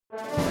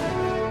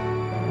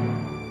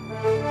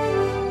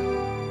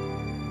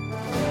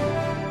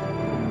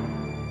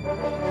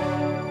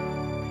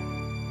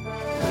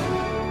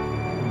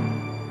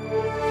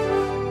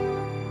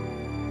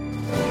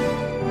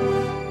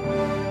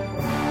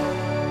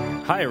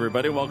Hi,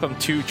 everybody. Welcome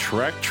to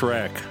Trek.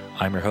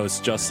 I'm your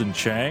host, Justin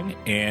Chang,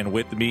 and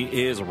with me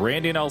is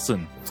Randy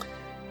Nelson.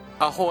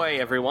 Ahoy,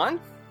 everyone.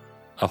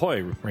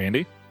 Ahoy,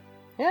 Randy.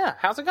 Yeah,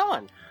 how's it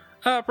going?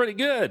 Pretty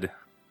good.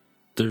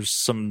 There's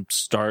some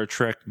Star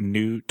Trek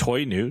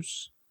toy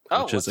news,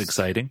 which is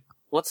exciting.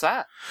 What's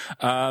that?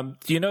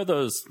 Do you know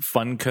those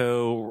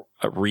Funko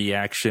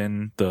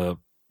reaction, the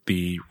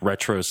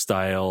retro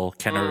style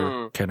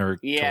Kenner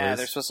Yeah, toys?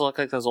 they're supposed to look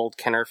like those old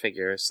Kenner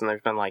figures, and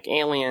there's been like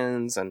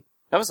aliens, and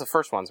that was the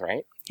first ones,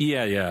 right?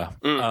 Yeah.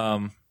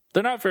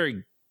 They're not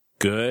very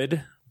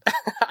good.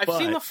 I've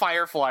seen the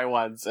Firefly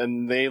ones,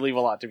 and they leave a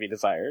lot to be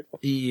desired.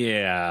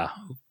 Yeah,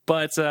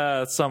 but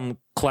some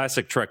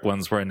classic Trek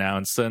ones were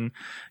announced, and,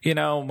 you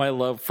know, my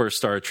love for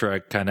Star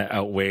Trek kind of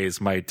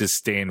outweighs my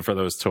disdain for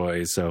those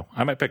toys, so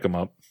I might pick them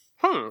up.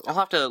 I'll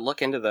have to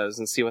look into those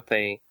and see what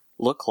they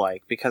look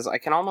like, because I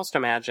can almost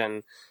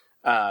imagine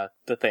that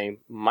they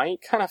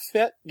might kind of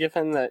fit,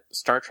 given that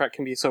Star Trek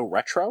can be so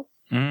retro.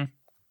 Mm-hmm.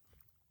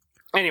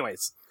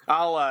 Anyways,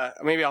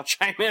 maybe I'll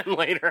chime in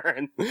later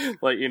and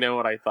let you know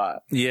what I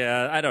thought.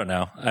 Yeah, I don't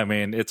know. I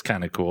mean, it's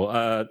kind of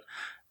cool.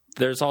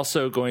 There's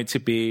also going to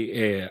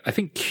be I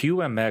think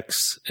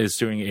QMX is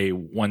doing a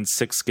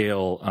 1/6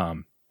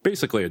 scale,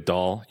 basically a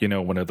doll, you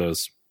know, one of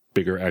those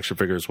bigger action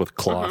figures with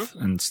cloth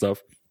and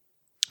stuff.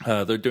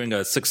 They're doing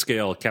a 6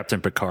 scale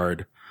Captain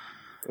Picard.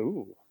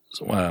 Ooh.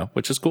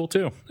 Which is cool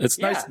too. It's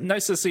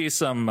nice to see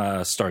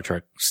some Star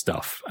Trek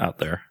stuff out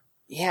there.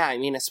 Yeah, I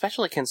mean,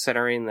 especially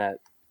considering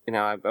that, you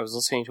know, I was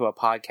listening to a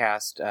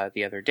podcast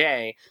the other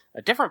day,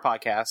 a different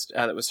podcast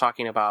that was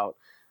talking about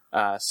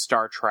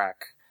Star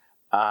Trek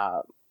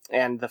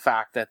and the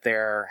fact that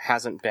there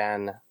hasn't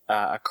been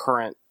a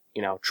current,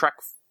 you know, Trek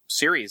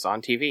series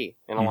on TV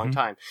in a long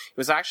time. It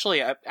was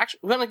actually I'm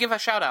going to give a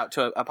shout out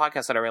to a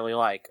podcast that I really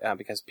like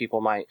because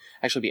people might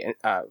actually be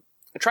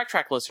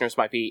Trek listeners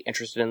might be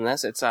interested in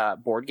this. It's a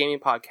board gaming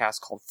podcast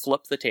called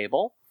Flip the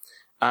Table.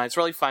 It's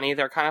really funny.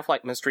 They're kind of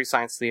like Mystery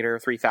Science Theater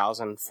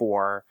 3000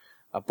 for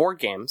board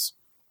games.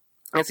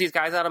 And it's these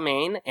guys out of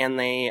Maine, and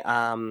they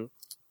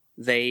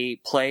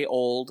play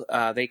old,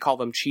 they call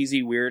them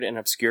cheesy, weird, and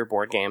obscure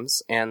board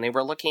games. And they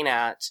were looking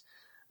at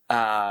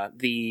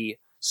the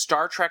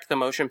Star Trek The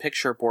Motion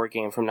Picture board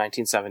game from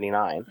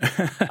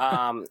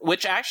 1979,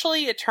 which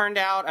actually, it turned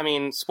out, I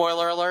mean,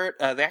 spoiler alert,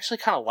 they actually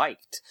kind of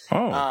liked.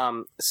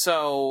 Oh.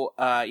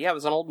 It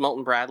was an old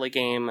Milton Bradley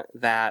game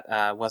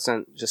that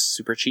wasn't just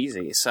super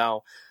cheesy.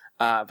 So,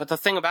 but the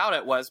thing about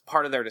it was,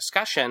 part of their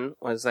discussion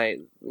was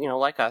they, you know,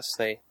 like us,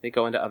 they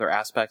go into other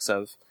aspects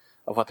of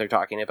what they're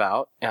talking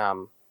about.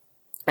 And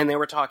they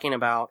were talking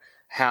about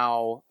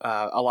how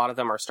a lot of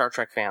them are Star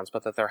Trek fans,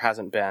 but that there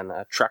hasn't been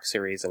a Trek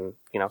series, and,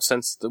 you know,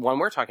 since the one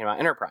we're talking about,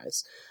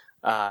 Enterprise.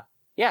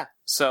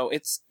 So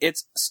it's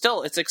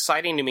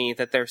exciting to me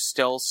that there's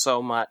still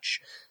so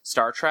much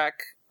Star Trek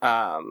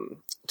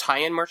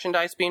tie-in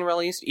merchandise being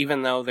released,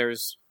 even though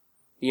there's,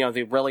 you know,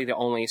 the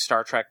only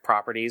Star Trek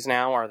properties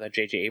now are the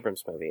J.J.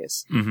 Abrams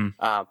movies.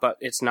 But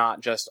it's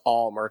not just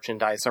all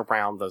merchandise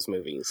around those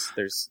movies.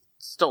 There's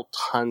still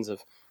tons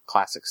of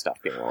classic stuff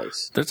being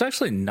released. There's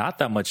actually not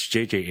that much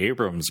J.J.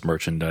 Abrams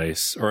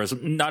merchandise, or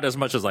not as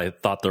much as I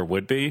thought there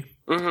would be.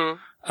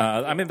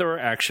 I mean, there were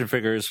action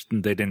figures.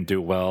 They didn't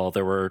do well.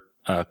 There were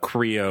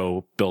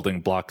Creo building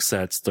block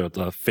sets,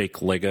 the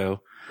fake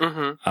Lego.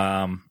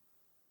 I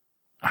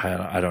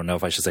don't know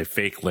if I should say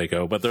fake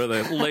Lego, but they're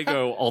the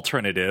Lego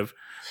alternative.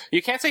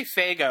 You can't say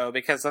Faygo,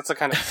 because that's a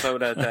kind of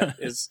soda that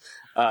is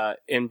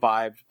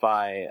imbibed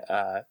by,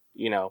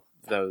 you know,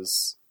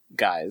 those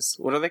guys.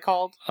 What are they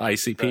called?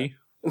 ICP?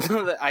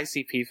 The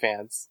ICP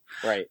fans.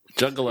 Right.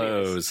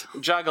 Juggalos.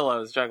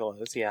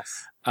 Juggalos,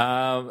 yes.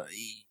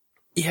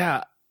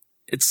 Yeah,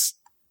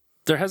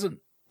 there hasn't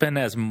been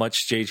as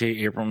much J.J.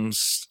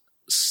 Abrams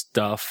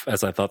stuff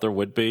as I thought there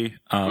would be.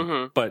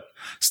 But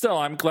still,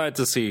 I'm glad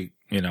to see,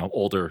 you know,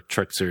 older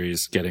Trek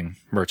series getting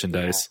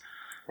merchandise. Yeah.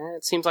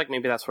 It seems like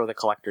maybe that's where the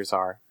collectors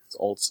are. It's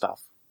old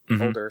stuff.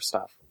 Older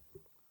stuff.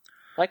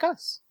 Like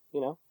us. You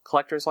know,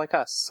 collectors like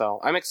us. So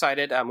I'm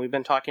excited. We've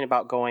been talking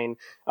about going,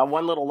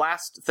 one little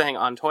last thing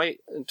on toy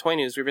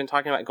news. We've been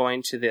talking about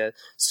going to the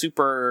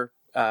Super,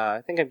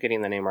 I think I'm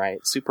getting the name right,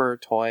 Super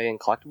Toy and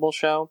Collectible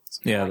Show.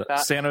 Yeah, like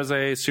the San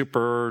Jose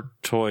Super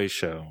Toy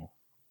Show.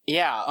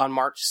 Yeah, on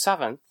March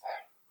 7th.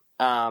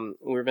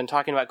 We've been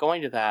talking about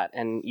going to that,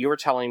 and you were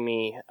telling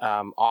me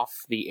off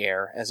the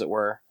air, as it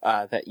were,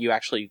 that you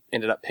actually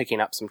ended up picking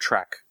up some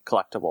Trek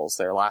collectibles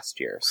there last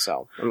year.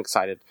 So I'm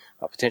excited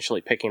about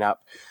potentially picking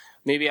up.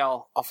 Maybe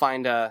I'll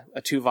find a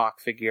Tuvok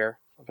figure.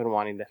 I've been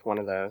wanting one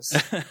of those.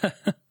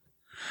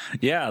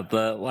 Yeah,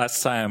 the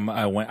last time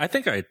I went, I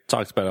think I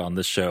talked about it on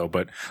this show,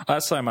 but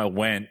last time I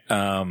went,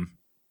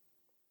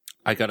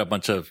 I got a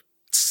bunch of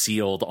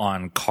sealed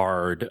on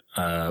card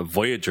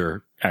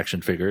Voyager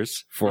action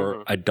figures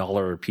for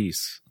 $1 a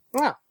piece.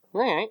 Yeah,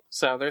 all right.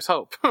 So there's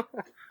hope.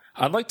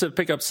 I'd like to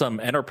pick up some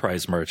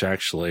Enterprise merch,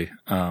 actually.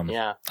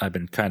 Yeah. I've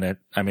been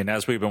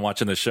as we've been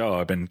watching the show,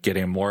 I've been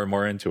getting more and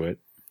more into it.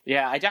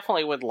 Yeah, I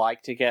definitely would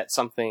like to get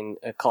something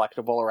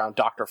collectible around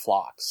Dr.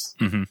 Phlox.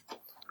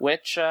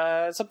 which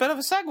is a bit of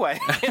a segue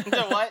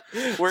into what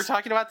we're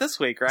talking about this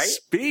week, right?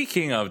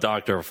 Speaking of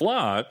Dr.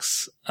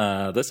 Phlox,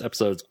 this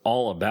episode's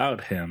all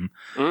about him.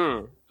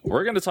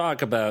 We're going to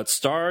talk about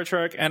Star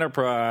Trek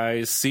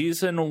Enterprise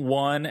Season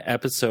 1,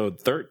 Episode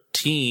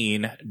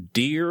 13,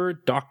 Dear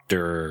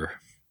Doctor.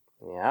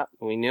 Yeah,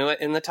 we knew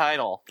it in the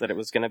title that it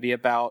was going to be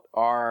about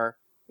our...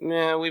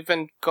 we've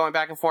been going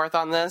back and forth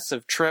on this,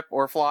 if Trip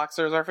or Phlox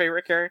is our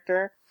favorite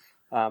character.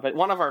 But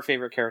one of our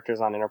favorite characters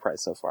on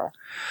Enterprise so far.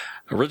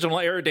 Original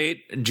air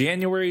date,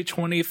 January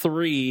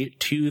 23,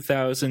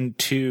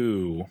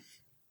 2002.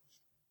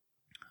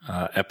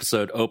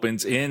 Episode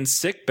opens in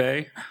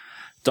sickbay.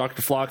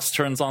 Dr. Phlox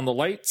turns on the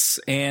lights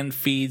and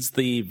feeds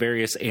the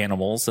various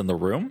animals in the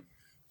room.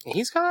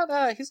 He's got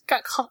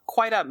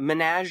quite a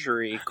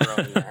menagerie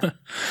growing there.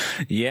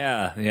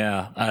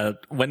 Yeah.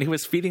 When he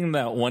was feeding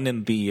that one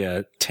in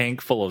the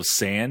tank full of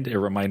sand, it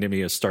reminded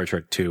me of Star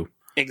Trek 2.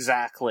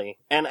 Exactly.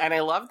 And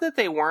I love that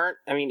they weren't,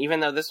 even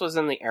though this was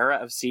in the era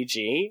of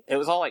CG, it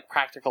was all like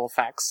practical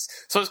effects.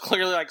 So it was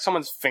clearly like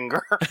someone's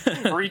finger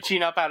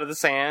reaching up out of the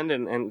sand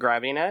and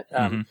grabbing it.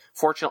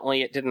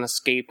 Fortunately, it didn't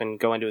escape and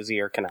go into his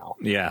ear canal.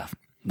 Yeah,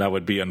 that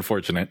would be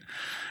unfortunate.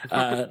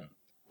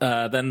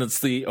 Then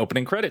it's the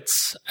opening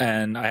credits.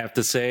 And I have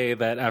to say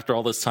that after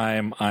all this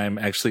time, I'm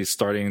actually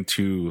starting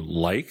to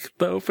like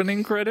the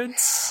opening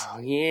credits.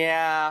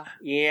 Yeah.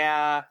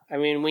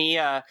 We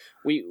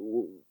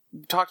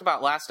talked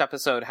about last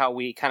episode how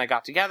we kind of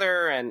got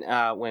together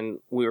and when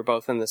we were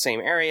both in the same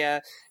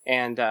area,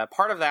 and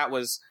part of that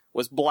was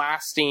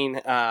blasting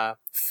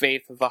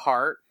Faith of the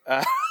Heart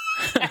at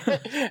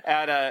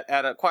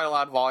a quite a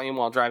loud volume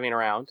while driving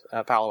around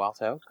Palo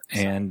Alto. So,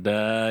 and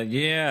I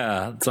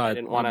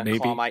didn't want to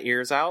claw my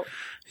ears out.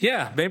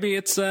 Yeah, maybe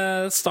it's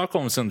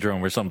Stockholm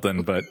Syndrome or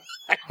something, but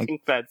I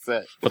think that's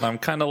it. But I'm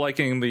kind of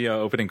liking the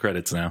opening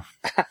credits now.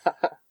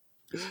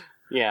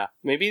 Yeah,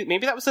 maybe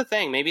that was the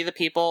thing. Maybe the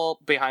people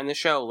behind the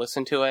show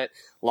listened to it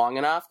long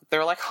enough that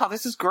they're like, "Oh,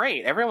 this is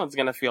great. Everyone's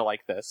going to feel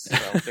like this."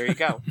 So there you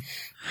go.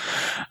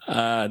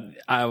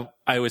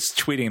 I was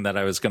tweeting that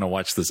I was going to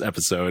watch this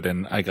episode,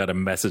 and I got a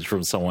message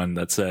from someone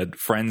that said,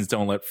 "Friends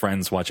don't let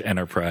friends watch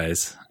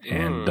Enterprise,"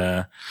 and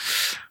I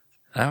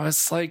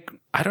was like,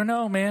 "I don't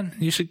know, man.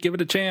 You should give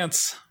it a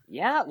chance."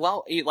 Yeah,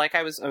 well, like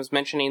I was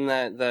mentioning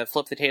the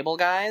Flip the Table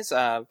guys,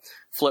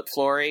 Flip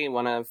Flory,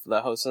 one of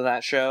the hosts of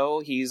that show,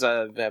 he's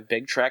a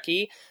big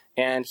Trekkie,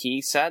 and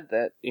he said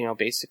that,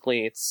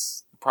 basically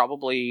it's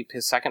probably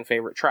his second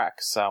favorite Trek,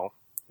 so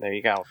there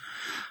you go.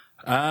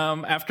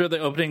 After the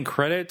opening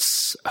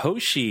credits,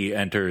 Hoshi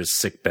enters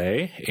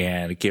sickbay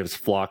and gives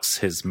Phlox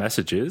his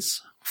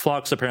messages.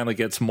 Phlox apparently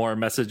gets more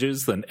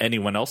messages than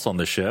anyone else on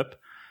the ship.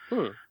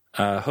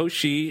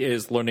 Hoshi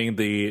is learning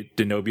the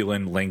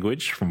Denobulan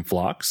language from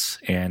Phlox,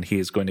 and he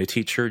is going to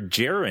teach her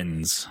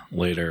gerunds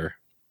later.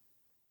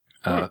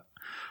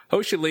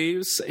 Hoshi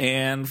leaves,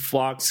 and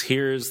Phlox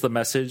hears the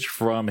message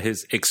from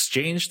his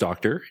exchange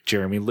doctor,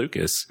 Jeremy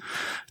Lucas.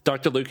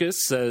 Dr.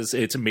 Lucas says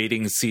it's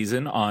mating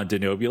season on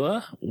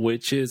Denobula,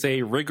 which is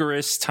a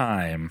rigorous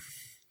time.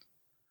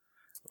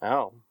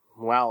 Oh,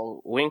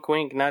 well, wink,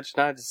 wink, nudge,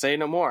 nudge, say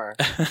no more.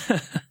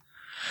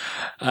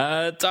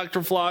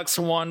 Dr. Phlox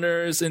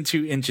wanders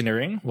into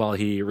engineering while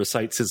he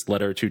recites his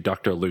letter to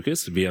Dr.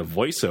 Lucas via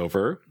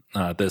voiceover.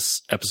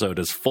 This episode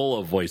is full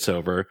of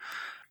voiceover.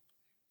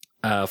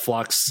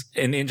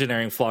 In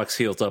engineering, Phlox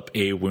heals up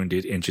a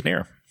wounded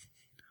engineer.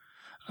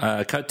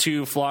 Cut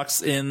to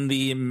Phlox in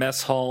the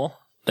mess hall.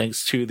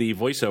 Thanks to the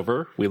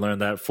voiceover, we learn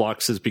that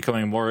Phlox is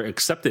becoming more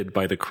accepted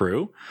by the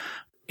crew,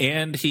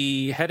 and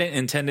he hadn't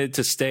intended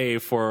to stay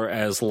for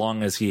as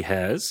long as he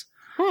has.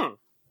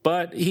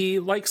 But he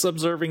likes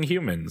observing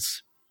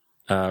humans.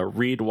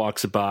 Reed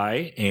walks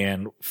by,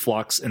 and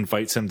Phlox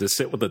invites him to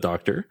sit with the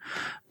doctor,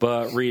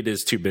 but Reed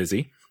is too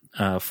busy.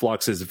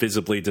 Phlox is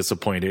visibly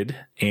disappointed,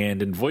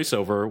 and in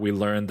voiceover, we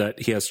learn that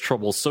he has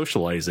trouble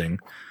socializing.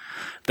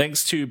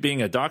 Thanks to being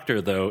a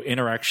doctor, though,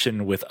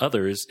 interaction with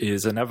others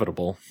is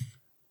inevitable.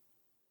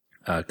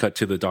 Cut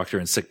to the doctor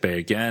in sickbay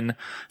again,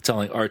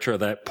 telling Archer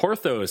that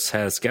Porthos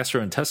has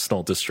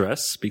gastrointestinal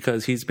distress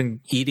because he's been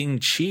eating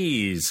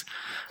cheese.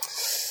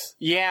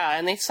 Yeah,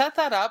 and they set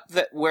that up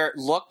where it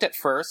looked at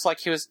first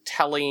like he was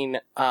telling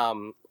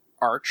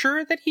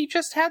Archer that he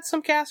just had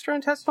some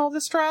gastrointestinal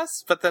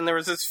distress, but then there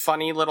was this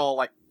funny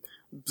little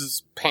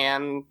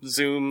pan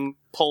zoom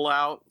pull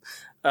out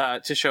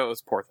to show it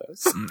was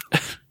Porthos.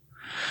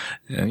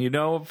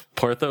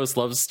 Porthos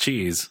loves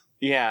cheese.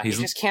 Yeah, he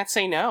just can't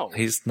say no.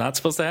 He's not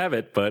supposed to have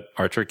it, but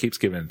Archer keeps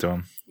giving it to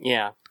him.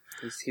 Yeah.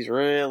 He's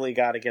really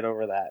got to get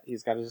over that.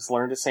 He's got to just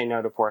learn to say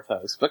no to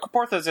Porthos. But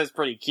Porthos is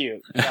pretty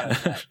cute.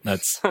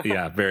 That's,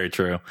 very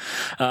true.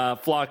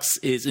 Phlox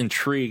is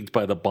intrigued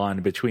by the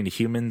bond between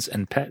humans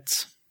and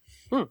pets.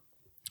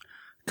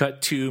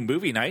 Cut to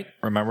movie night.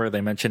 Remember,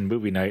 they mentioned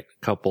movie night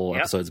a couple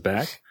episodes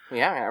back.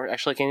 Yeah, I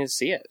actually came to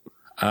see it.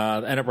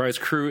 The Enterprise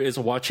crew is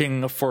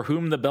watching For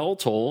Whom the Bell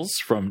Tolls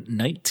from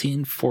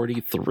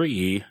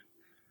 1943,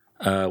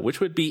 which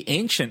would be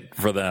ancient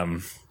for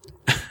them.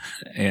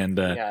 And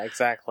yeah,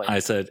 exactly. I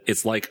said,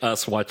 it's like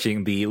us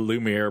watching the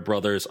Lumiere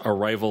brothers'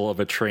 Arrival of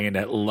a Train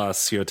at La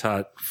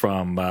Ciotat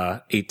from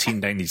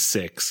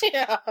 1896.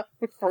 Yeah,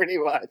 pretty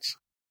much.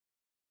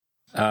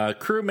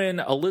 Crewman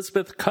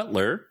Elizabeth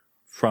Cutler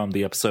from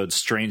the episode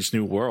Strange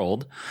New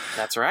World.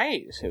 That's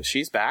right.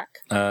 She's back.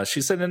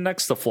 She's sitting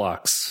next to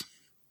Phlox.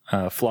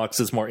 Phlox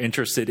is more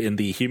interested in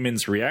the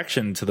humans'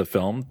 reaction to the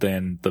film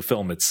than the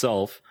film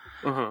itself.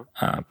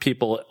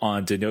 People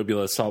on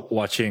Denobula stopped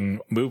watching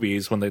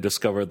movies when they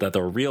discovered that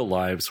their real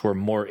lives were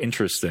more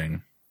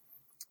interesting.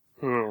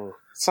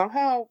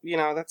 Somehow,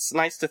 that's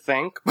nice to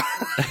think.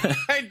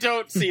 I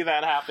don't see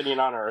that happening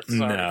on Earth.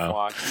 Sorry,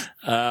 No.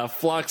 Phlox.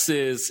 Phlox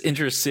is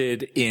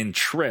interested in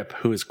Trip,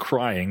 who is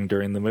crying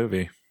during the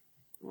movie.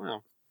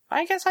 Well,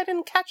 I guess I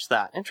didn't catch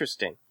that.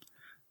 Interesting.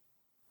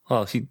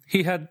 Well,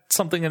 he had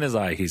something in his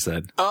eye, he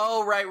said.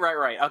 Oh,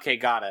 right. Okay,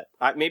 got it.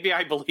 Maybe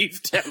I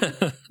believed him.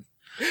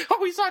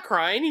 Oh, he's not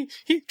crying.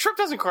 Trip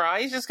doesn't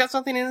cry. He's just got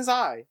something in his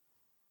eye.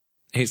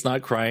 He's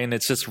not crying.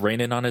 It's just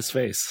raining on his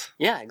face.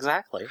 Yeah,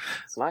 exactly.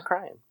 It's not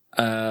crying.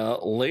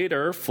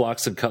 Later,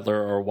 Phlox and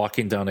Cutler are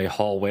walking down a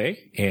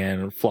hallway,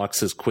 and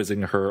Phlox is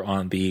quizzing her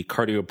on the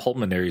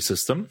cardiopulmonary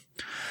system.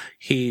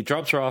 He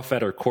drops her off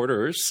at her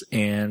quarters,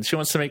 and she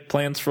wants to make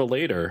plans for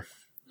later.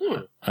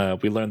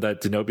 We learned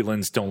that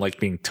Denobulans don't like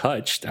being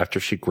touched after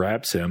she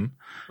grabs him.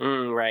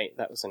 Right,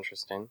 that was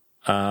interesting.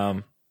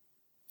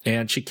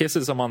 And she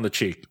kisses him on the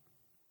cheek.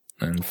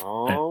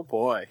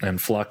 Boy.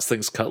 And Phlox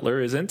thinks Cutler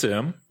is into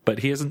him, but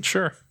he isn't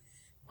sure.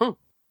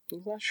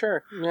 He's not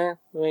sure. Yeah,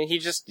 I mean, he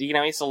just,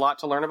 he's a lot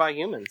to learn about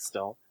humans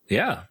still.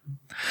 Yeah.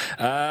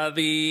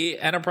 The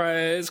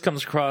Enterprise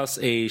comes across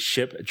a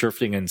ship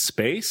drifting in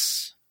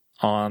space.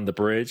 On the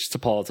bridge,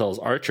 T'Pol tells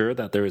Archer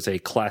that there is a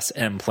Class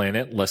M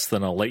planet less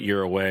than a light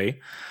year away.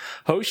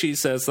 Hoshi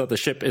says that the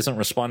ship isn't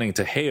responding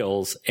to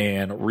hails,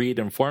 and Reed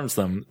informs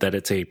them that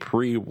it's a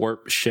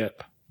pre-warp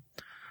ship.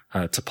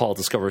 T'Pol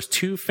discovers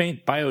 2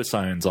 faint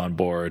biosigns on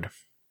board.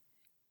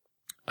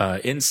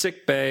 In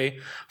sickbay,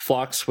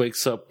 Phlox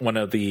wakes up one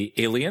of the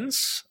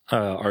aliens.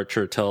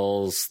 Archer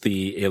tells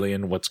the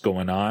alien what's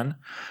going on.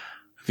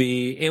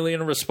 The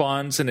alien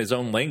responds in his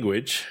own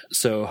language,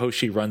 so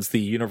Hoshi runs the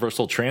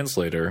universal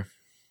translator.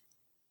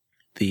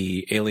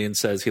 The alien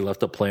says he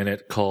left a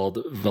planet called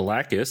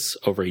Velakis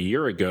over a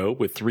year ago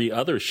with 3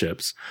 other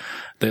ships.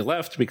 They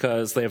left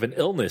because they have an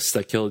illness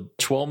that killed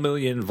 12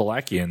 million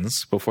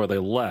Valakians before they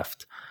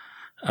left.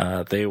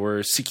 They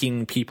were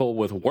seeking people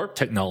with warp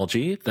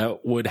technology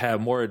that would have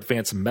more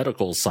advanced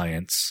medical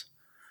science.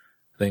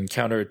 They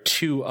encountered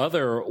 2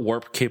 other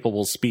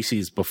warp-capable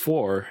species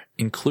before,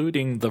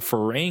 including the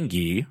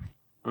Ferengi.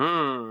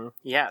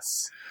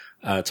 Yes.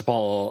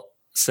 T'Pol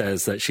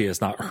says that she has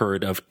not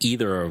heard of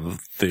either of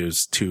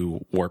those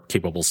 2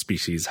 warp-capable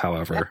species,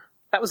 however.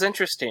 That was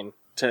interesting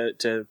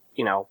to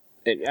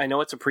I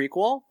know it's a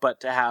prequel,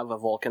 but to have a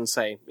Vulcan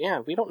say,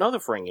 yeah, we don't know the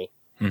Ferengi.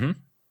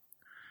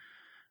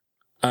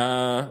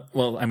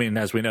 Well, I mean,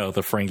 as we know,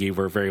 the Ferengi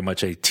were very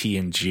much a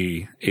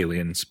TNG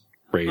aliens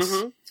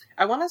race.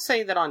 I want to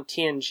say that on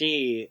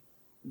TNG,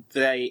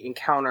 they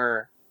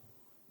encounter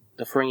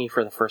the Ferengi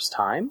for the first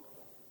time,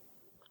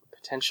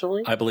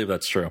 potentially. I believe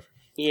that's true.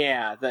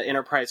 Yeah, the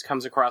Enterprise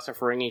comes across a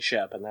Ferengi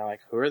ship, and they're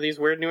like, who are these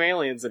weird new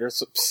aliens that are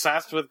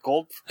obsessed with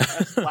gold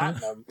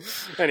platinum?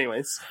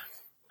 Anyways.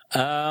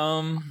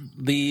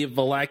 The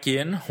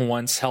Valakian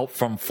wants help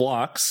from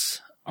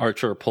Phlox.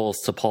 Archer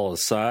pulls T'Pol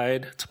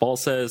aside. T'Pol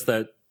says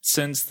that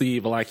since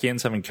the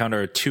Valakians have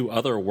encountered 2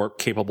 other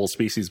warp-capable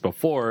species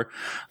before,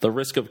 the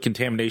risk of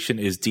contamination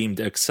is deemed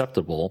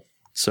acceptable,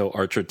 so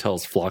Archer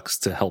tells Phlox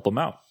to help him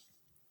out.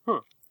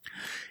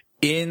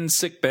 In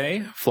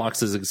sickbay,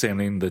 Phlox is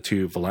examining the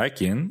 2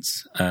 Valakians,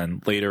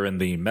 and later in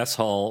the mess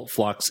hall,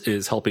 Phlox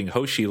is helping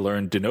Hoshi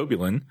learn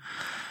Denobulan.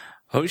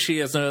 Hoshi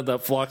has noted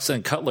that Phlox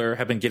and Cutler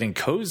have been getting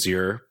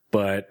cozier,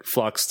 but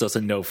Phlox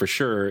doesn't know for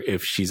sure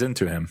if she's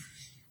into him.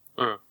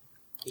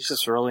 He's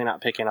just really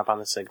not picking up on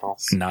the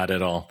signals. Not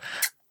at all.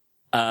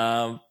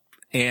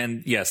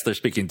 And yes, they're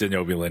speaking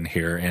Denobulan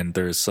here, and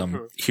there's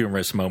some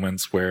humorous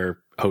moments where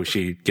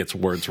Hoshi gets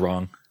words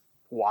wrong.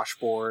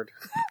 Washboard.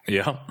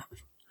 Yeah.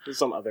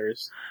 Some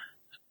others.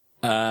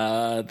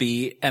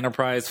 The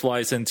Enterprise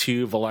flies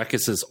into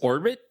Velakis'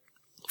 orbit.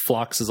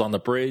 Phlox is on the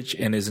bridge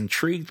and is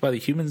intrigued by the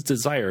humans'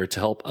 desire to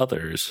help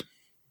others.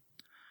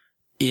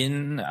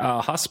 In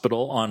a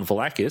hospital on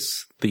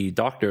Velakis, the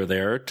doctor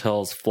there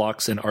tells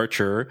Phlox and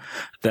Archer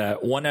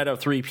that 1 out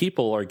of 3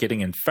 people are getting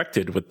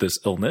infected with this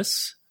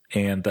illness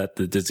and that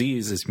the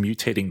disease is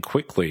mutating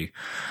quickly.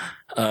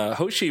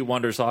 Hoshi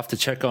wanders off to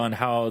check on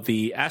how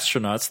the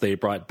astronauts they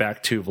brought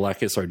back to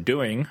Velakis are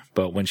doing,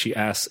 but when she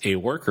asks a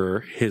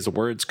worker, his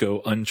words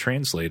go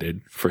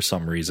untranslated for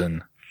some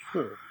reason.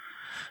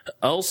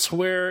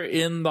 Elsewhere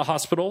in the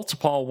hospital,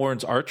 T'Pol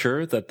warns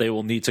Archer that they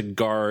will need to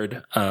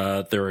guard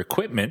their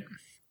equipment.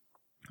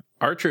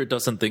 Archer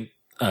doesn't think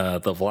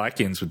the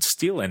Valakians would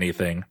steal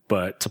anything,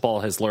 but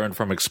T'Pol has learned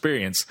from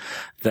experience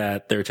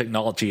that their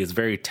technology is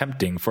very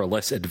tempting for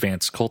less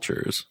advanced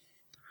cultures.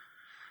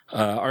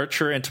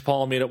 Archer and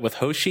T'Pol meet up with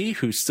Hoshi,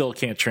 who still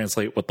can't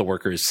translate what the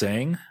worker is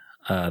saying.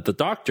 The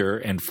doctor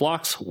and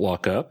Phlox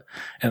walk up,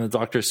 and the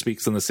doctor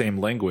speaks in the same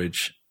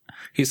language.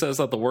 He says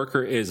that the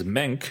worker is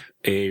Menk,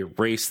 a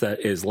race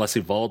that is less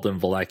evolved than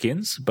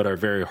Valakians, but are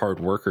very hard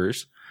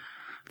workers.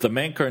 The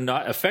Menk are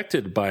not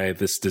affected by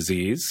this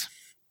disease.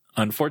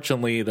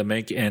 Unfortunately, the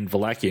Menk and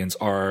Valakians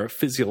are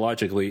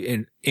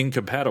physiologically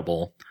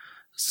incompatible,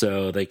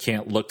 so they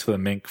can't look to the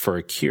Menk for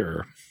a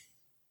cure.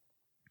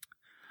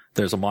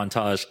 There's a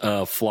montage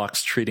of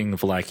Phlox treating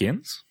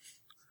Valakians.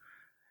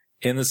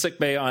 In the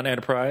sickbay on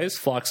Enterprise,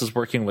 Phlox is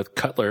working with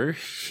Cutler.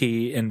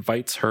 He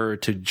invites her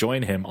to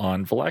join him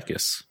on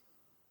Valakis.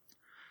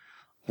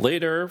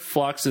 Later,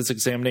 Phlox is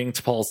examining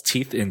T'Pol's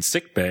teeth in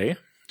sickbay.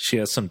 She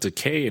has some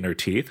decay in her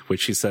teeth,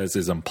 which she says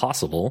is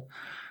impossible.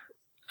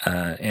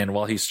 And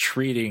while he's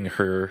treating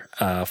her,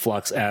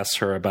 Phlox asks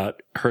her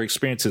about her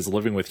experiences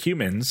living with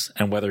humans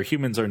and whether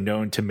humans are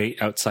known to mate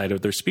outside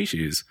of their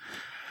species.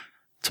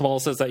 T'Pol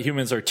says that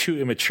humans are too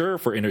immature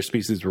for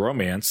interspecies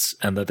romance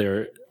and that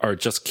they are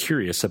just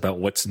curious about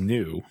what's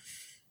new.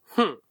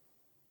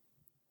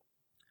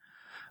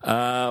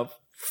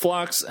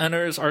 Phlox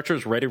enters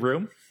Archer's ready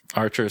room.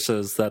 Archer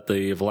says that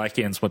the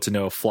Valakians want to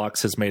know if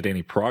Phlox has made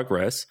any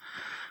progress.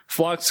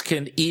 Phlox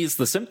can ease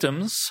the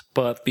symptoms,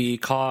 but the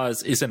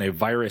cause isn't a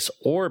virus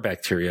or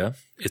bacteria.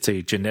 It's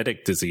a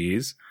genetic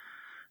disease.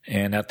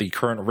 And at the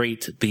current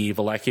rate, the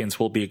Valakians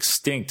will be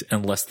extinct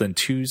in less than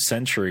 2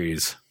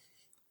 centuries.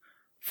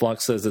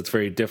 Phlox says it's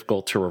very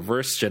difficult to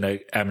reverse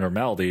genetic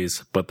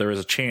abnormalities, but there is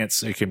a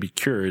chance it can be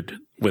cured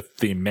with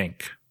the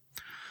Menk.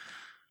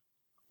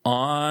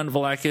 On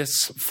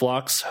Valakis,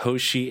 Phlox,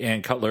 Hoshi,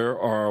 and Cutler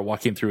are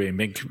walking through a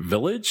Menk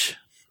village.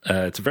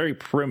 It's very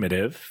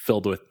primitive,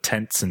 filled with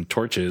tents and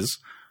torches.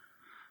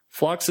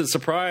 Phlox is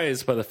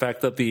surprised by the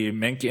fact that the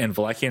Menk and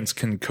Valakians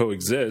can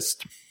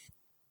coexist,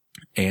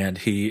 and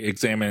he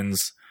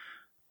examines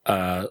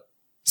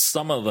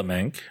some of the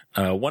Menk.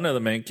 One of the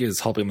Menk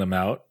is helping them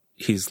out.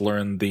 He's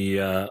learned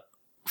the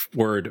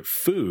word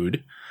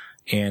food,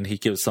 and he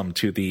gives some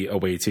to the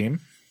away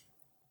team.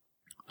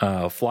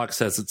 Phlox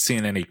hasn't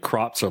seen any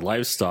crops or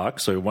livestock,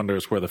 so he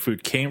wonders where the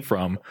food came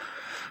from.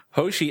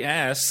 Hoshi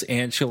asks,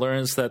 and she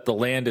learns that the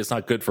land is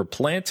not good for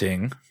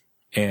planting,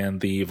 and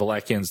the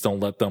Valakians don't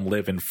let them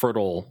live in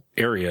fertile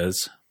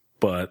areas,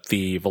 but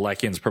the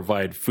Valakians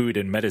provide food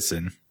and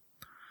medicine.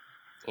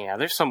 Yeah,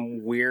 there's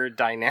some weird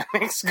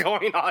dynamics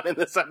going on in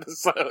this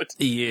episode.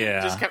 Yeah.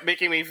 It just kept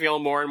making me feel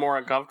more and more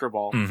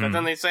uncomfortable. Mm-hmm. But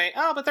then they say,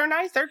 oh, but they're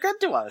nice, they're good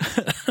to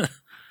us.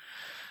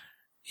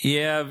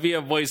 Yeah,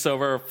 via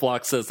voiceover,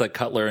 Phlox says that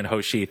Cutler and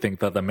Hoshi think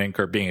that the Menk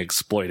are being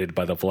exploited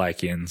by the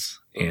Valakians.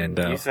 And,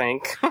 you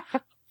think?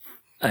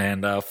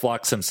 And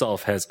Phlox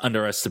himself has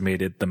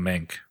underestimated the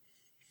Menk.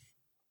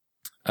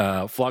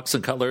 Phlox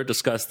and Cutler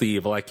discuss the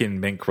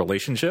Valakian-Menk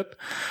relationship.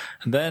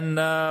 And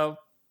then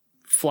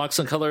Phlox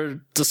and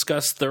Cutler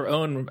discuss their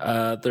own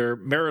their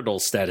marital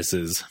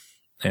statuses.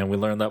 And we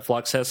learn that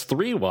Phlox has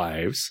 3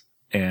 wives,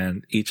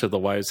 and each of the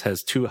wives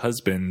has 2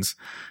 husbands,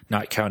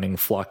 not counting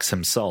Phlox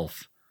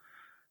himself.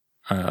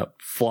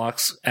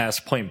 Phlox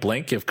asks point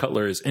blank if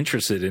Cutler is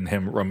interested in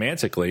him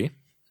romantically,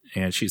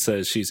 and she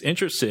says she's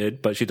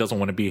interested, but she doesn't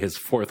want to be his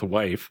 4th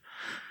wife.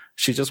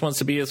 She just wants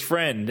to be his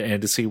friend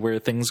and to see where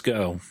things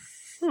go.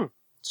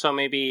 So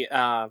maybe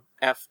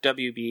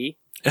FWB?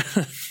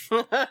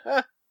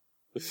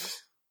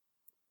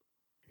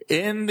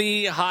 In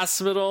the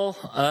hospital,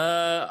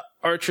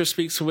 Archer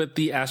speaks with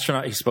the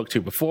astronaut he spoke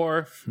to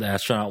before. The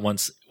astronaut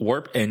wants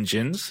warp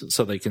engines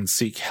so they can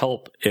seek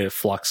help if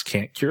Phlox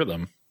can't cure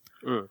them.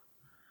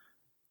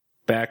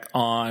 Back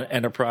on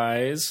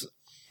Enterprise,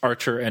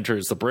 Archer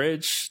enters the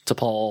bridge.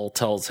 T'Pol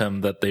tells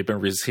him that they've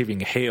been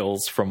receiving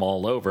hails from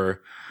all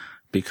over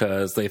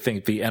because they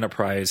think the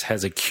Enterprise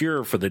has a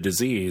cure for the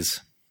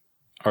disease.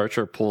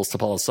 Archer pulls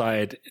T'Pol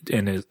aside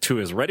to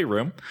his ready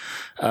room.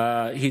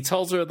 He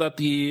tells her that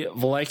the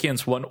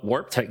Valakians want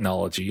warp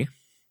technology,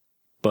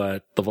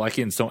 but the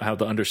Valakians don't have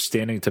the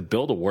understanding to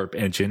build a warp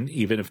engine,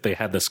 even if they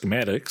had the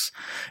schematics,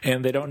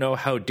 and they don't know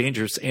how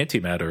dangerous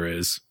antimatter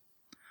is.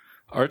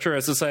 Archer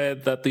has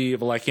decided that the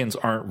Valakians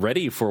aren't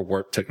ready for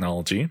warp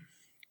technology,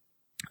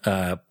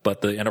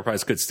 but the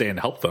Enterprise could stay and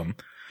help them.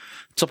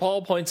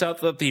 T'Pol points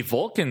out that the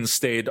Vulcans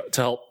stayed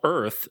to help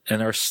Earth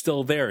and are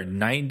still there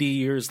 90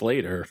 years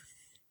later.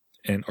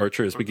 And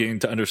Archer is beginning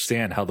to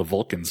understand how the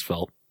Vulcans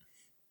felt.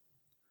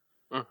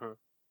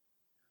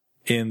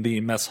 In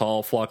the mess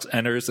hall, Phlox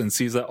enters and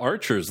sees that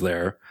Archer's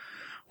there.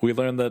 We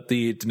learn that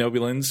the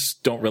Denobulans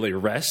don't really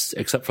rest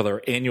except for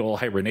their annual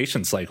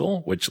hibernation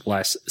cycle, which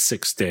lasts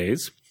 6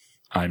 days.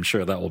 I'm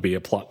sure that will be a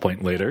plot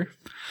point later.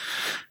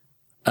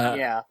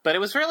 Yeah, but it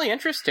was really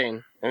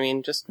interesting. I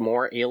mean, just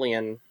more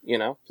alien,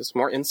 just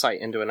more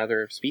insight into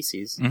another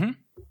species. Mm-hmm.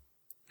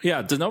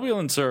 Yeah,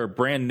 Denobulans are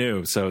brand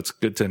new, so it's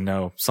good to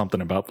know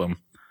something about them.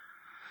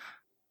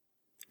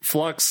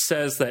 Phlox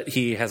says that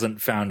he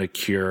hasn't found a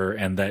cure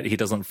and that he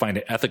doesn't find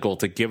it ethical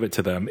to give it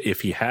to them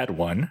if he had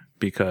one,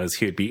 because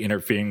he would be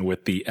interfering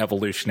with the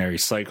evolutionary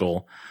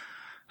cycle.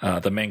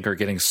 The Menk are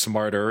getting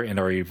smarter and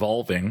are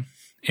evolving,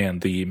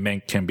 and the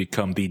mink can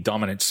become the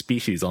dominant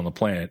species on the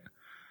planet.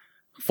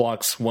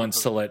 Phlox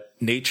wants to let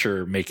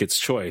nature make its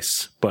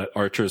choice, but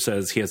Archer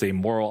says he has a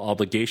moral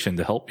obligation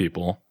to help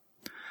people.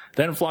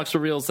 Then Phlox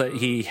reveals that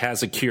he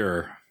has a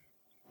cure,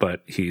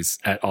 but he's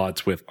at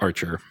odds with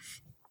Archer.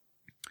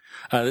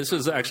 This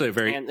is actually a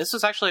very... And this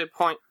is actually a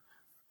point...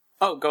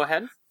 Oh, go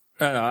ahead.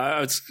 I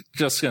was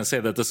just going to say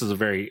that this is a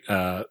very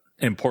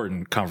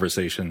important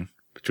conversation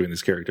between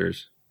these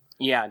characters.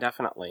 Yeah,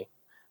 definitely.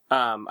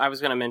 I was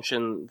going to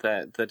mention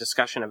that the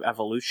discussion of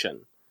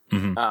evolution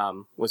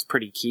was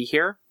pretty key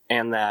here,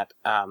 and that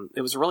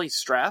it was really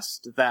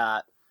stressed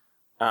that,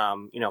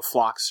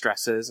 Phlox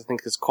stresses, I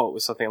think his quote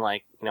was something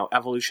like,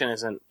 evolution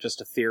isn't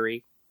just a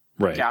theory,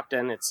 right,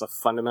 Captain, it's a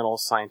fundamental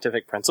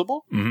scientific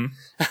principle.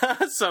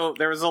 Mm-hmm. So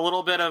there was a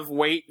little bit of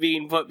weight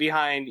being put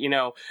behind,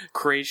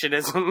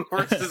 creationism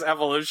versus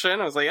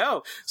evolution. I was like,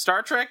 oh,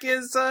 Star Trek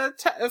is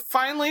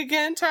finally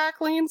again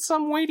tackling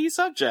some weighty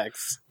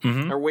subjects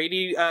or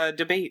weighty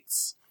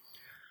debates.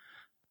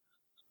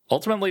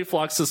 Ultimately,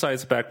 Phlox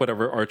decides to back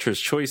whatever Archer's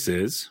choice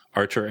is.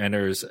 Archer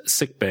enters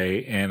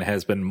sickbay and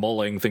has been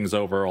mulling things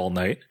over all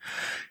night.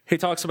 He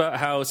talks about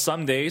how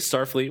someday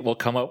Starfleet will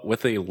come up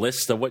with a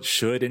list of what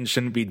should and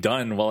shouldn't be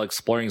done while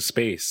exploring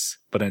space.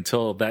 But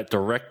until that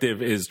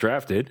directive is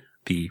drafted,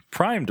 the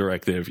Prime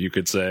Directive, you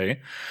could say,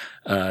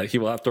 he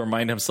will have to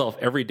remind himself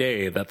every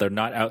day that they're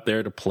not out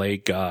there to play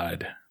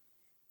God.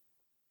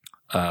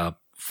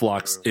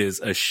 Phlox is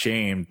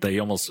ashamed that he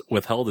almost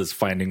withheld his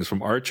findings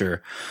from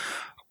Archer.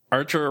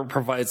 Archer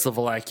provides the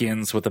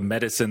Valakians with a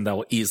medicine that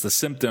will ease the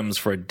symptoms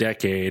for a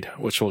decade,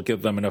 which will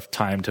give them enough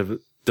time to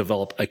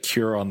develop a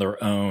cure on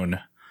their own.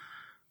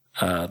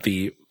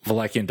 The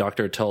Valakian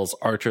doctor tells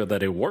Archer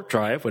that a warp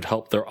drive would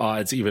help their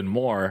odds even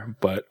more,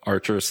 but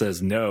Archer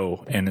says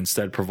no, and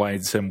instead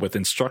provides him with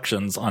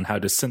instructions on how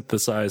to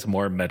synthesize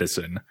more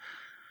medicine.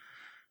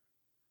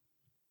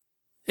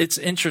 It's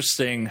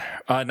interesting.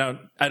 No,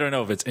 I don't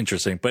know if it's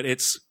interesting, but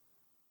it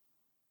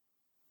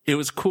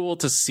was cool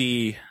to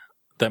see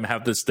them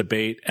have this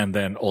debate, and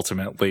then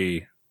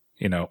ultimately,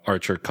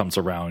 Archer comes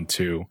around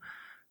to,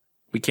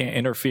 we can't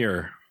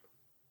interfere.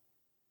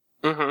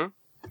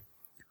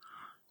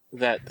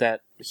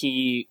 That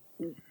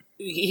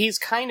he's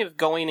kind of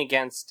going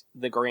against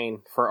the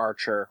grain for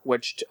Archer,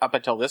 which up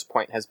until this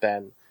point has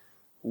been,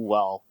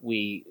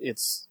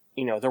 it's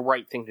the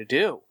right thing to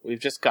do. We've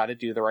just got to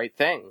do the right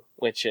thing,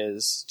 which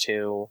is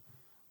to,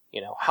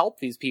 help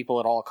these people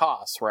at all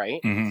costs,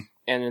 right? Mm-hmm.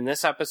 And in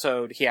this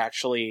episode, he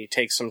actually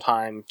takes some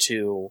time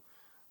to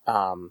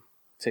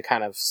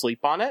kind of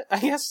sleep on it, I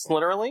guess,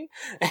 literally,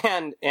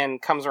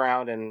 and comes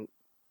around and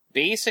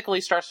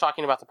basically starts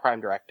talking about the Prime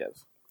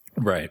Directive.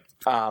 Right.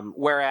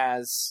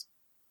 Whereas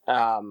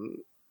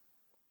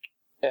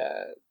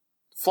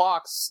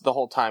Phlox the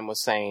whole time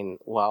was saying,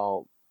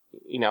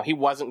 he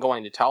wasn't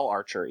going to tell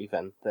Archer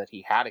even that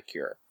he had a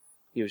cure.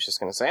 He was just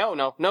going to say,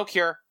 oh, no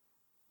cure.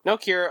 No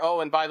cure. Oh,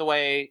 and by the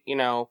way,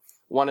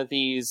 one of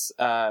these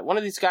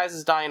guys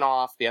is dying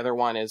off. The other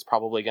one is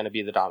probably going to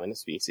be the dominant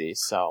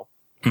species. So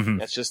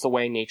that's just the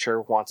way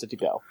nature wants it to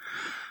go.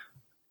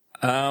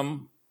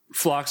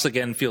 Phlox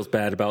again feels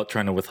bad about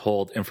trying to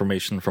withhold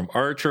information from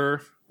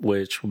Archer,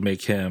 which would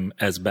make him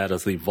as bad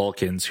as the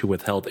Vulcans who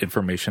withheld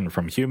information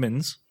from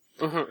humans.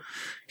 Mm-hmm.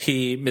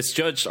 He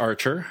misjudged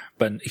Archer,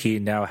 but he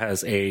now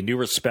has a new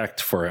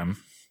respect for him.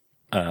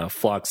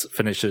 Phlox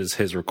finishes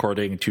his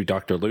recording to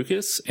Dr.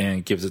 Lucas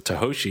and gives it to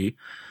Hoshi.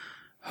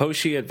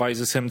 Hoshi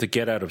advises him to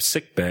get out of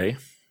sickbay,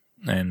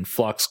 and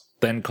Phlox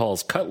then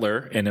calls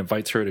Cutler and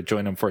invites her to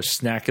join him for a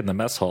snack in the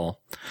mess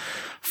hall.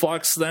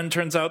 Phlox then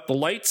turns out the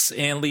lights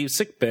and leaves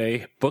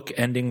sickbay,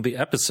 bookending the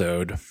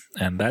episode,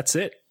 and that's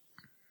it.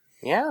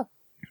 Yeah,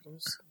 it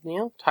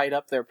was, tied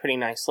up there pretty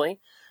nicely.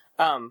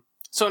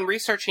 So in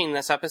researching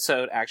this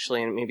episode,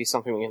 actually, and maybe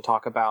something we can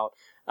talk about,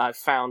 I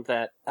found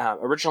that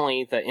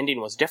originally the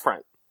ending was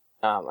different.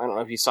 I don't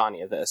know if you saw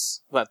any of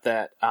this, but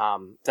that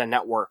the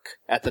network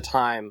at the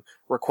time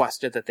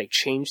requested that they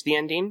change the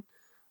ending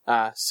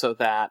so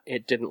that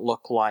it didn't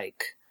look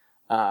like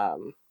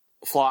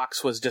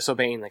Phlox was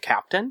disobeying the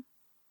captain.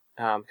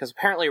 Because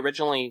apparently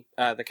originally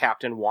the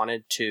captain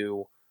wanted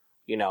to,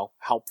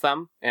 help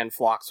them, and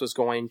Phlox was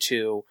going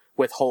to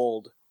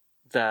withhold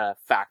the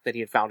fact that he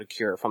had found a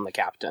cure from the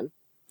captain.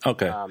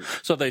 Okay.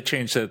 So they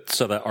changed it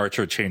so that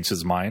Archer changed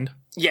his mind?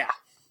 Yeah,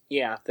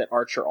 that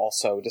Archer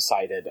also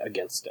decided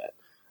against it.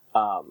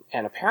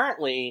 And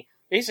apparently,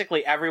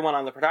 basically everyone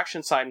on the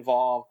production side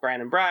involved,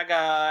 Brandon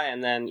Braga,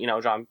 and then,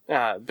 John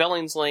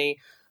Billingsley,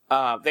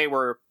 they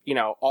were,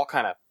 all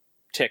kind of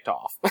ticked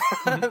off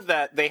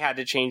that they had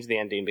to change the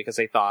ending because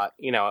they thought,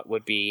 it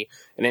would be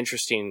an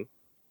interesting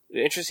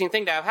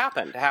thing to have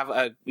happen, to have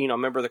a,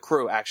 member of the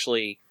crew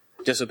actually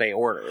disobey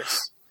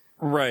orders.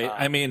 Right.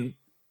 I mean,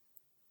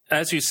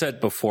 as you said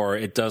before,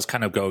 it does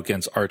kind of go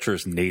against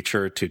Archer's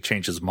nature to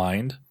change his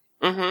mind.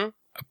 Mm-hmm.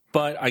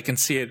 But I can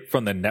see it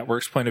from the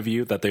network's point of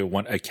view that they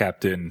want a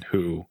captain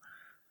who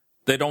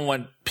they don't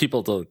want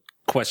people to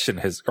question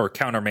his or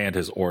countermand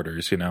his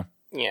orders,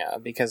 Yeah,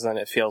 because then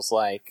it feels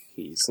like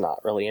he's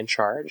not really in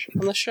charge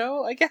on the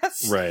show, I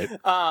guess. Right.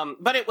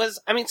 But it was,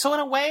 I mean, so in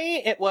a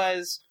way, it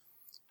was,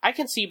 I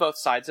can see both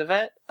sides of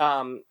it.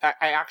 I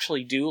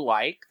actually do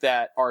like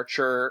that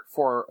Archer,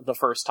 for the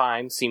first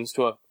time, seems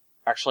to have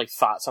actually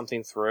thought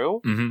something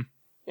through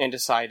and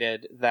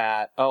decided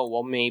that, oh,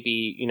 well,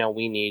 maybe,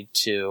 we need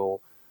to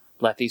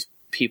let these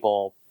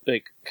people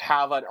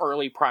have an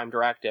early Prime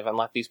Directive and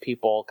let these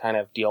people kind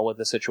of deal with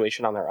the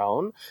situation on their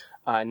own.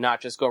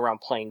 Not just go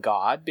around playing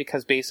God,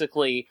 because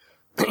basically,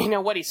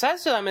 what he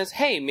says to them is,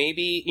 hey,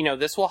 maybe,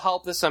 this will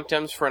help the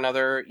symptoms for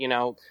another,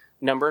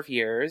 number of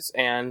years.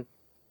 And,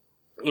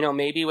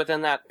 maybe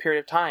within that period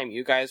of time,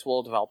 you guys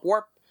will develop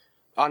warp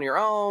on your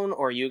own,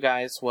 or you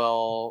guys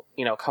will,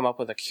 come up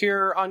with a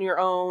cure on your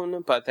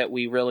own, but that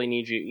we really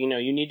need you,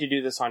 you need to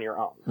do this on your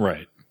own.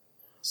 Right.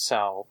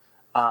 So,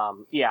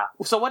 yeah.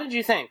 So what did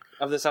you think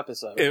of this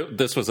episode?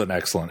 This was an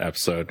excellent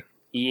episode.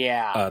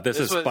 Yeah. This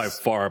is by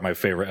far my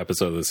favorite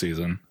episode of the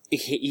season.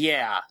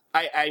 Yeah.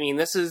 I mean,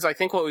 this is, I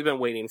think, what we've been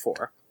waiting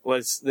for.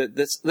 Was that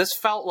this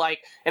felt like,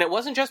 and it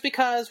wasn't just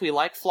because we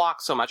liked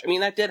Phlox so much. I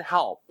mean, that did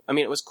help. I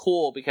mean, it was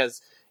cool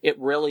because it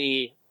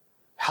really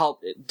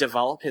helped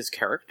develop his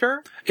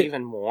character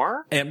even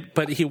more.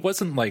 But he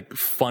wasn't like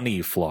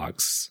funny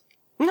Phlox.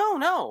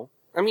 No.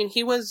 I mean,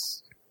 he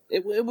was,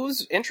 it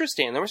was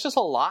interesting. There was just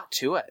a lot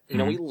to it.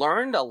 We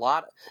learned a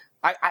lot.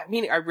 I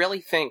mean, I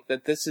really think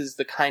that this is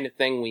the kind of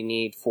thing we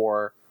need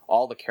for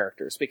all the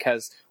characters,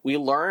 because we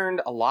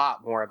learned a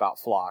lot more about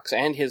Phlox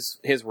and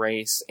his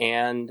race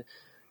and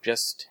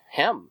just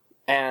him.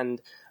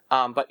 And,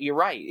 but you're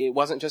right. It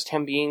wasn't just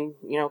him being,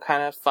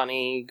 kind of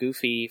funny,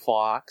 goofy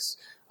Phlox.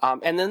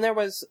 And then there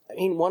was, I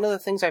mean, one of the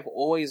things I've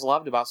always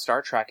loved about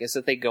Star Trek is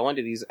that they go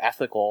into these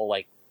ethical,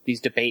 these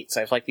debates.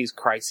 I like these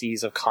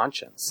crises of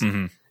conscience.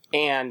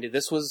 And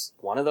this was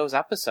one of those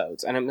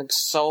episodes. And I mean,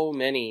 so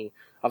many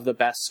of the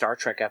best Star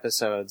Trek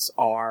episodes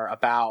are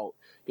about,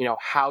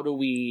 how do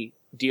we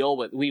deal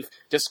with, we've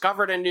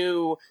discovered a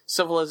new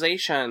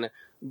civilization,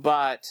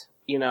 but,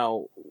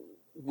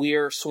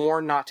 we're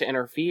sworn not to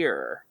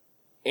interfere.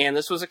 And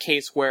this was a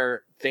case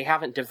where they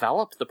haven't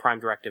developed the Prime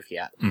Directive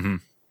yet.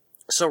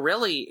 So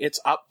really, it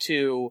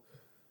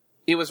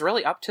was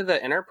really up to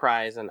the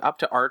Enterprise and up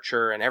to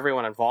Archer and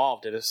everyone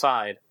involved to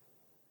decide,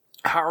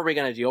 how are we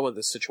going to deal with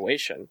this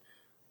situation?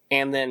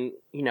 And then,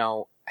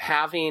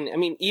 having, I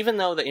mean, even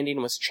though the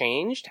ending was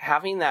changed,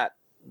 having that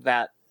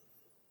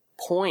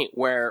point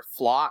where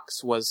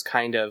Phlox was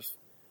kind of,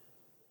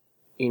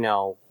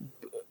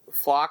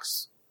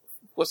 Phlox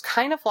was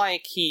kind of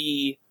like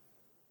he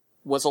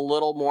was a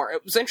little more,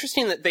 it was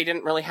interesting that they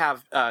didn't really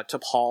have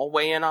T'Pol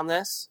weigh in on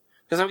this.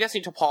 Because I'm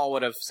guessing T'Pol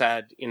would have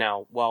said,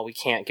 well, we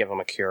can't give them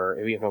a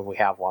cure, even if we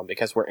have one,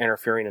 because we're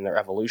interfering in their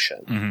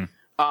evolution.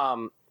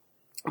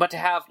 But to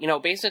have,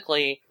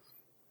 basically,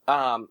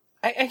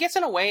 I guess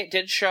in a way it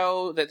did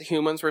show that the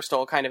humans were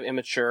still kind of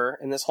immature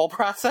in this whole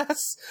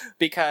process,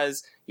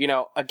 because,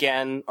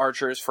 again,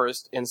 Archer's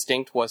first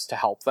instinct was to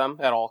help them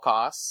at all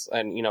costs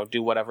and,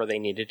 do whatever they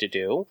needed to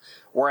do.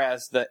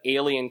 Whereas the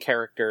alien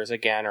characters,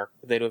 again,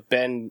 they'd have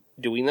been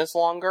doing this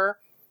longer,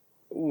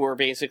 were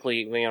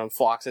basically, in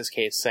Phlox's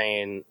case,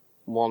 saying,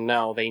 well,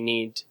 no, they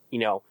need,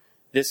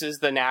 this is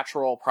the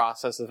natural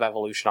process of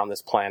evolution on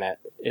this planet.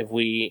 If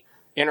we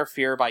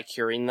interfere by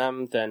curing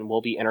them, then we'll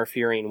be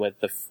interfering with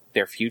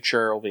their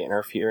future. We'll be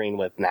interfering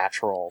with the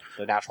natural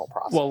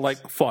process. Well,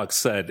 like Phlox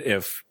said,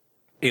 if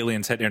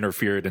aliens had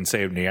interfered and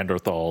saved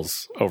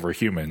Neanderthals over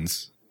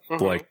humans,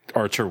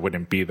 Archer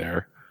wouldn't be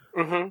there.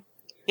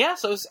 Yeah,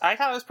 so I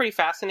thought it was pretty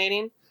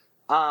fascinating.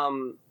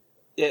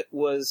 It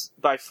was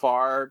by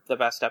far the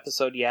best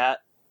episode yet,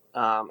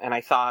 and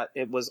I thought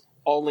it was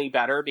only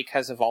better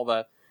because of all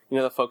the,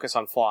 the focus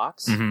on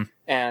Phlox.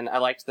 And I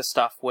liked the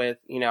stuff with,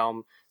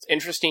 it's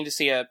interesting to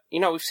see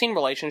we've seen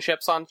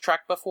relationships on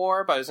Trek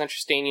before, but it was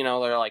interesting,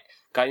 they're like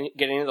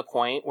getting to the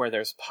point where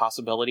there's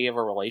possibility of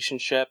a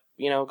relationship,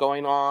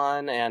 going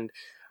on. And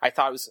I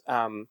thought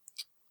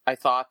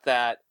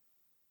that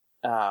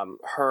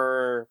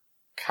her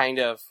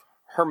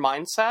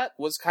mindset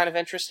was kind of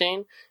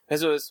interesting,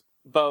 because it was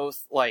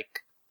both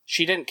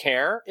she didn't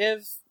care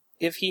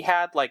if he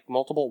had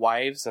multiple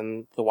wives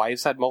and the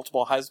wives had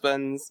multiple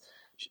husbands.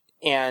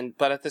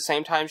 But at the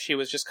same time, she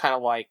was just kind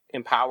of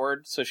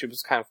empowered. So she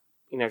was kind of,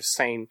 just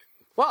saying,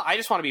 well, I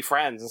just want to be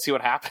friends and see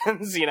what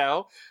happens, they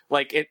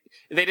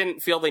didn't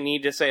feel the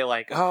need to say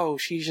oh,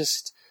 she's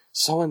just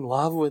so in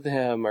love with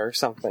him or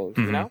something,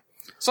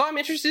 So I'm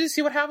interested to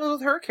see what happens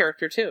with her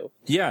character too.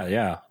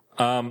 Yeah.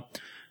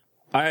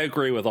 I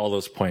agree with all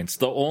those points.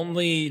 The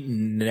only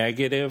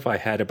negative I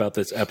had about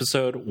this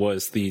episode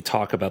was the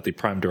talk about the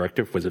Prime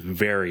Directive was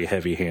very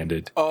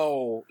heavy-handed.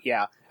 Oh,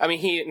 yeah. I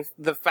mean,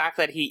 the fact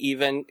that he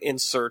even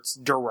inserts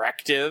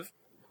directive.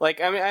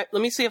 Let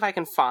me see if I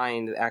can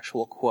find the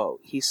actual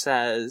quote. He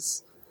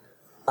says,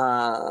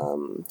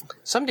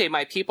 someday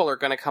my people are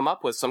going to come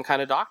up with some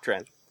kind of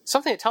doctrine.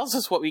 Something that tells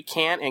us what we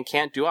can and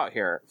can't do out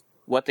here.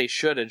 What they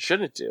should and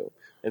shouldn't do.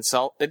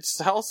 Until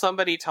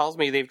somebody tells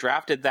me they've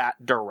drafted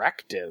that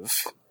directive.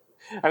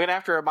 I'm going to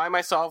have to remind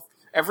myself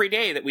every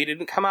day that we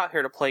didn't come out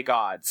here to play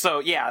God. So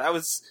yeah, that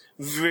was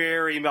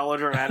very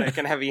melodramatic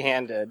and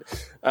heavy-handed.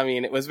 I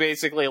mean, it was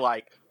basically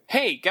like,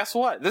 hey, guess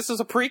what? This is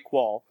a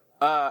prequel.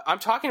 I'm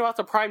talking about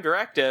the Prime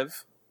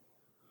Directive,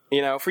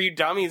 for you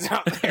dummies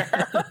out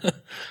there.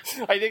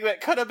 I think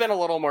that could have been a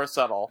little more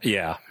subtle.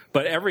 Yeah,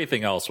 but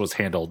everything else was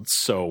handled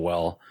so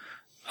well.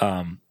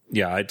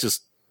 I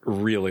just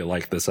really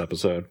like this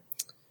episode.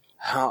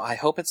 Oh, I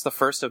hope it's the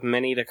first of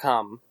many to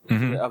come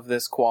of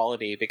this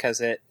quality,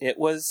 because it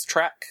was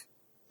Trek.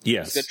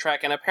 Yes. It's good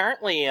Trek. And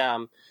apparently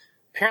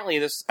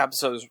this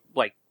episode is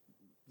like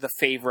the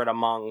favorite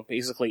among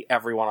basically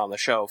everyone on the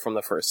show from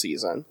the first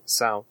season.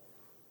 So,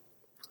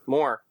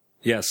 more.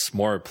 Yes,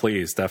 more,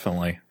 please,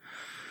 definitely.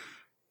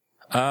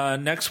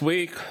 Next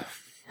week,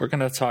 we're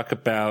going to talk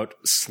about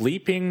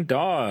Sleeping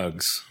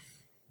Dogs.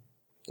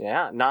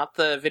 Yeah, not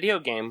the video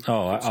game.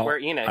 Oh,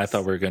 Square Enix. I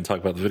thought we were going to talk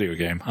about the video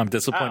game. I'm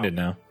disappointed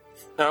now.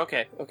 Oh,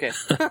 okay.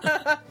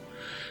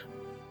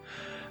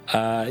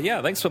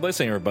 Thanks for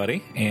listening,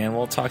 everybody, and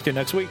we'll talk to you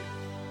next week.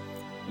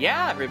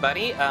 Yeah,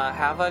 everybody,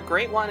 have a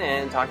great one,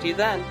 and talk to you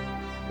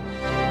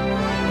then.